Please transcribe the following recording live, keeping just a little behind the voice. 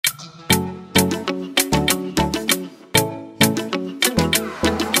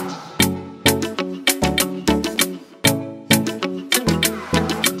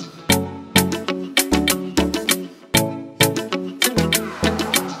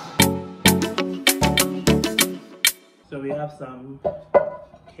have some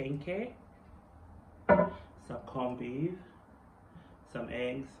Kenkey, some corned beef, some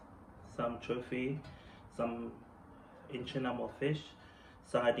eggs, some trophy, some inchinamo fish,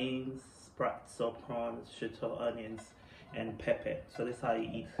 sardines, sprats or prawns, Tshirt, onions, and pepper. So this is how you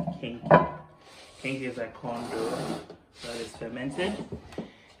eat Kenkey. Kenkey is like corn dough that is fermented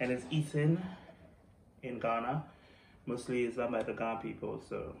and is eaten in Ghana. Mostly it's done by the Ghana people,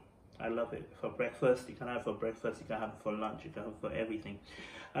 so I love it. For breakfast, you can have it for breakfast, you can have it for lunch, you can have it for everything.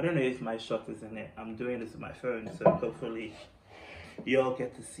 I don't know if my shot is in it. I'm doing this with my phone, so hopefully you all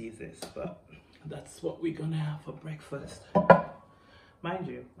get to see this, but that's what we're gonna have for breakfast. Mind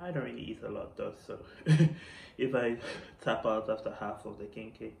you, I don't really eat a lot though, so if I tap out after half of the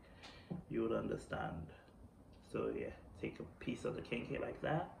Kenkey, you would understand. So yeah, take a piece of the Kenkey like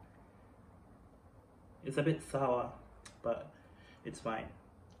that. It's a bit sour, but it's fine.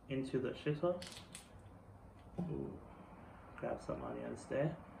 Into the Tshirt. Grab some onions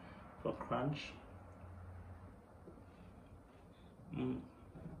there for crunch. And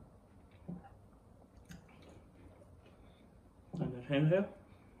the Kenkey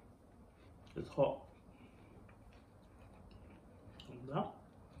is hot. And now,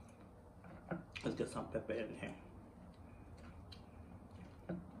 let's get some pepper in here.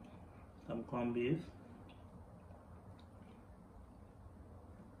 Some corned beef.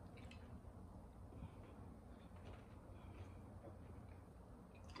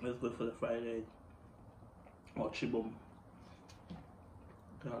 Let's go for the fried egg or chibum.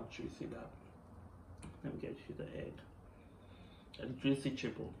 Look how juicy that. Let me get you the egg. A juicy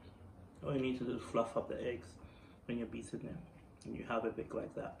chibum. All you need to do is fluff up the eggs when you're beating them, and you have a bit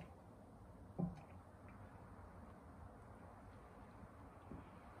like that.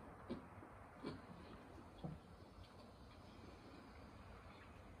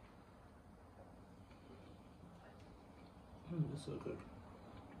 It's so good.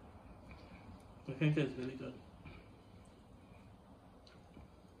 I think it's really good.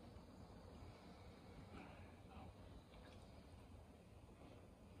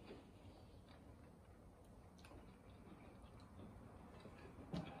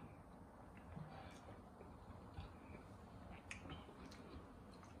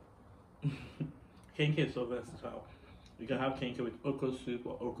 Kenkey is so versatile. You can have Kenkey with okra soup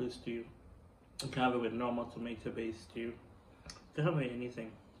or okra stew. You can have it with normal tomato based stew. You can have it with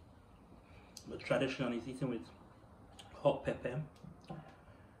anything. But traditionally it's eaten with hot pepper,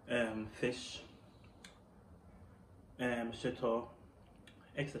 fish, Tshirt,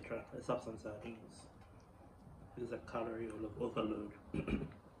 etc. Except some sardines. This is a calorie overload.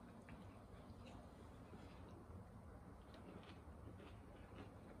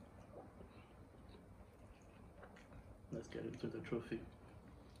 Let's get into the trophy.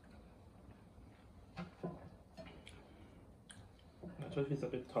 The trophy is a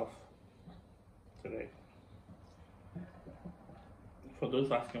bit tough today. For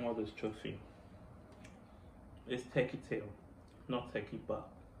those asking what is trophy, it's turkey tail, not turkey butt,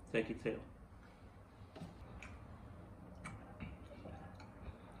 turkey tail.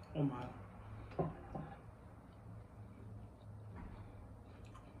 Oh my.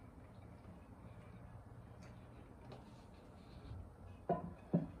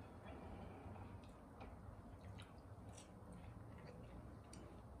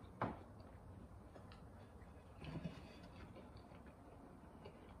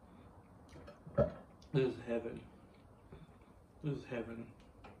 This is heaven. This is heaven.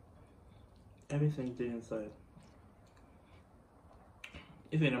 Everything's there inside.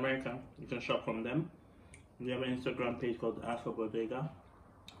 If you're in America, you can shop from them. They have an Instagram page called Theafrobodega.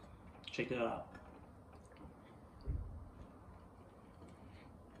 Check it out.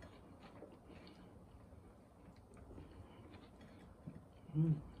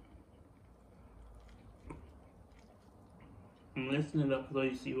 I'm listening up so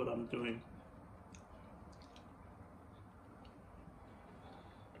you see what I'm doing.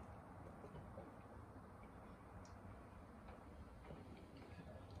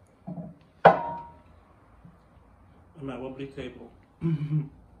 On my wobbly table.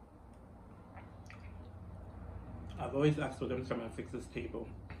 I've always asked for them to come and fix this table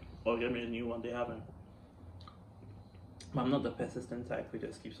or get me a new one. They haven't. But I'm not the persistent type who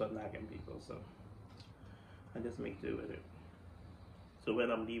just keeps on nagging people, so I just make do with it. So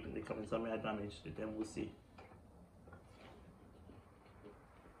when I'm leaving, they come and tell me I damaged it, then we'll see.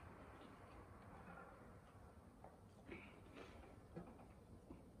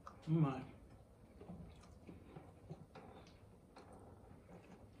 Oh my.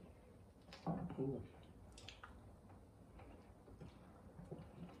 Ooh.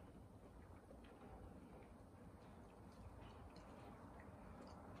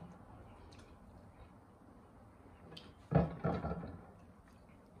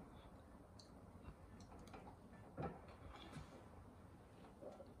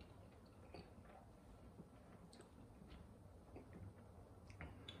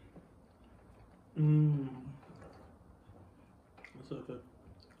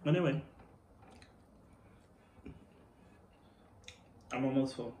 Anyway, I'm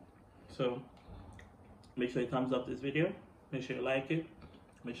almost full. So make sure you thumbs up this video. Make sure you like it.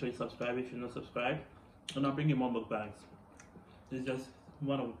 Make sure you subscribe if you're not subscribed. And I'll bring you more mukbangs. It's just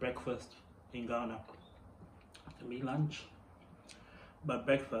one of breakfast in Ghana. To me lunch. But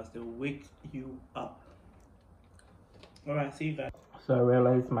breakfast, it wakes you up. Alright, see you guys. So I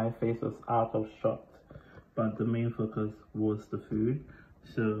realized my face was out of shot, but the main focus was the food.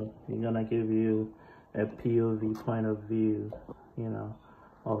 So we're gonna give you a POV point of view, you know,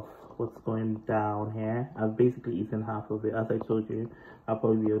 of what's going down here. I've basically eaten half of it. As I told you, I'll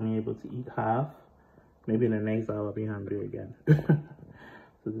probably be only able to eat half. Maybe in the next hour I'll be hungry again.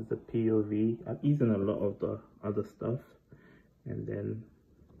 So this is a POV. I've eaten a lot of the other stuff. And then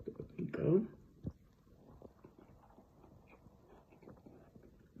there we go.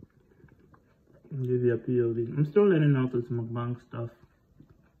 I'll give you a POV. I'm still learning out this mukbang stuff.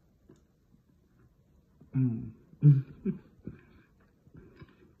 I'm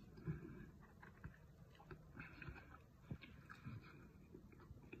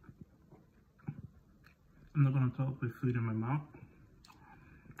not gonna talk with food in my mouth,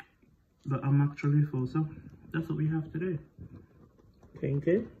 but I'm actually full, so that's what we have today.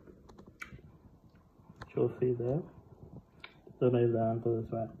 Kenkey, trophy there. Don't know if the angle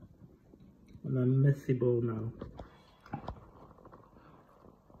is right. And a messy bowl now.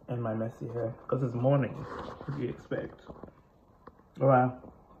 And my messy hair, because it's morning. What do you expect? Alright,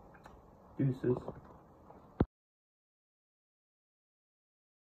 deuces.